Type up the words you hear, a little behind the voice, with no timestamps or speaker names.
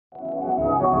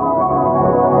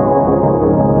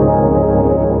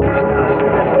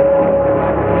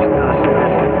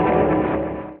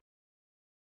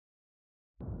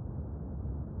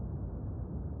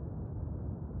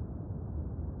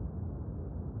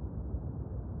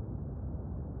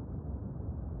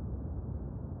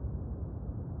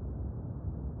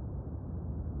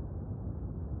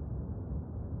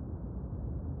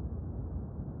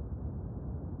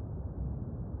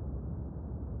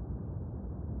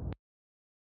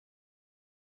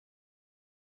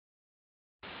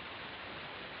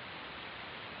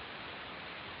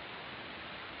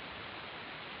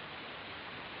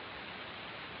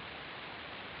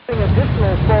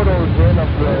additional photos in of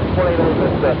the tornado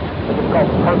that was called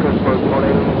Parkersburg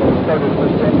tornado. We started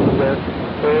percentage there.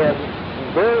 And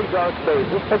very dark space.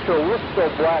 This picture looks so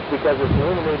black because it's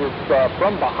illuminated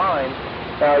from behind.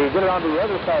 You get it on the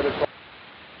other side of the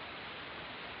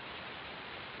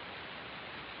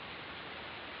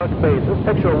space. This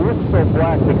picture looks so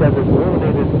black because it's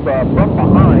illuminated from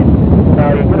behind.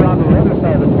 You get it on the other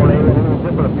side of the tornado, a little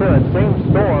different appearance. Same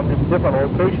storm, just different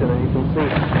location, and you can see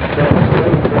that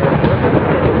right there.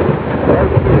 Right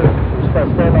here. We're just going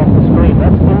to stand off the screen.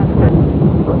 That's info.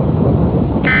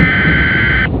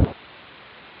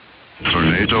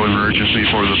 Tornado emergency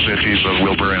for the cities of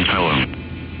Wilbur and Hallam.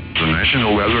 The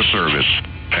National Weather Service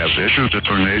has issued a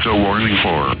tornado warning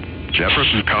for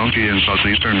Jefferson County in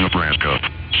southeastern Nebraska,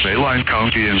 Saline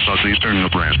County in southeastern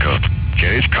Nebraska,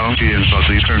 Gage County in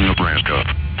southeastern Nebraska,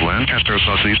 Lancaster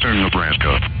southeastern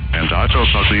Nebraska, and Otto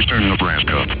southeastern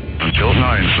Nebraska, until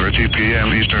 9:30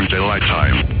 p.m. Eastern Daylight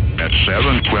Time. At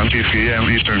 7:20 p.m.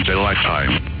 Eastern Daylight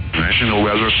Time, National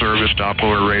Weather Service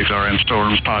Doppler radar and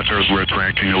storm spotters were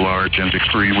tracking a large and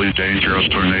extremely dangerous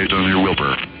tornado near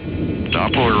Wilbur.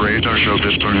 Doppler radar showed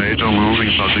this tornado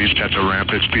moving southeast at a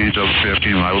rapid speed of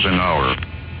 50 miles an hour.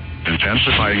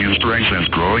 Intensifying in strength and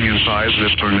growing in size,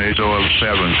 this tornado of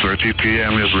 7:30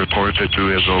 p.m. is reported to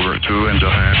is over 2.5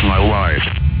 miles wide.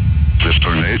 This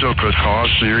tornado could cause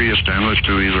serious damage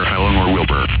to either Hallam or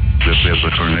Wilbur. This is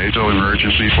a tornado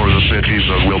emergency for the cities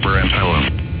of Wilbur and Hallam.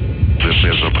 This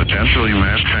is a potentially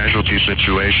mass casualty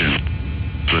situation.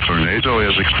 The tornado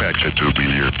is expected to be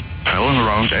near Hallam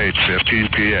around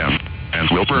 8:15 p.m. and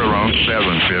Wilbur around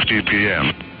 7:50 p.m.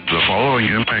 The following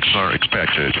impacts are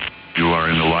expected. You are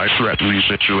in a life-threatening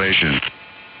situation.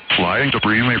 Flying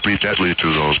debris may be deadly to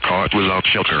those caught without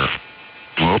shelter.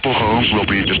 Mobile homes will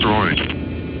be destroyed.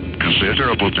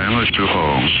 Considerable damage to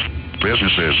homes,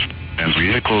 businesses, and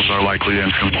vehicles are likely,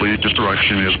 and complete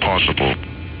destruction is possible.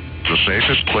 The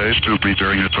safest place to be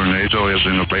during a tornado is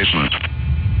in a basement.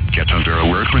 Get under a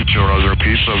workbench or other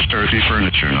piece of sturdy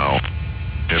furniture now.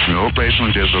 If no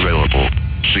basement is available,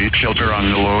 seek shelter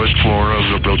on the lowest floor of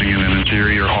the building in an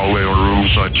interior hallway or room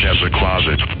such as a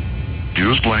closet.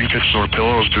 Use blankets or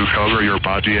pillows to cover your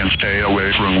body and stay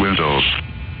away from windows.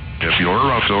 If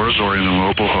you're outdoors or in a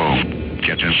mobile home,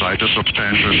 get inside a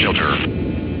substantial shelter.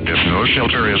 If no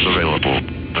shelter is available,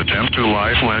 attempt to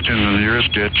lie flat in the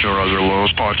nearest ditch or other low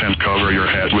spot and cover your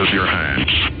head with your hands.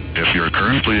 If you're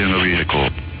currently in a vehicle,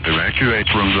 evacuate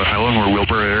from the Hallam or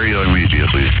Wilbur area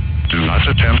immediately. Do not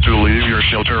attempt to leave your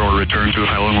shelter or return to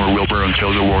Hallam or Wilbur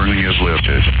until the warning is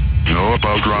lifted. No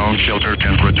above-ground shelter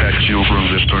can protect you from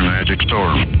this tornadic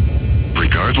storm,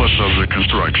 regardless of the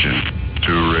construction.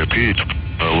 To repeat,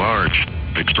 a large,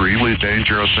 extremely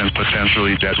dangerous and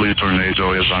potentially deadly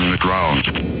tornado is on the ground.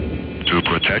 To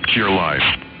protect your life,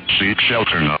 seek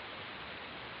shelter now.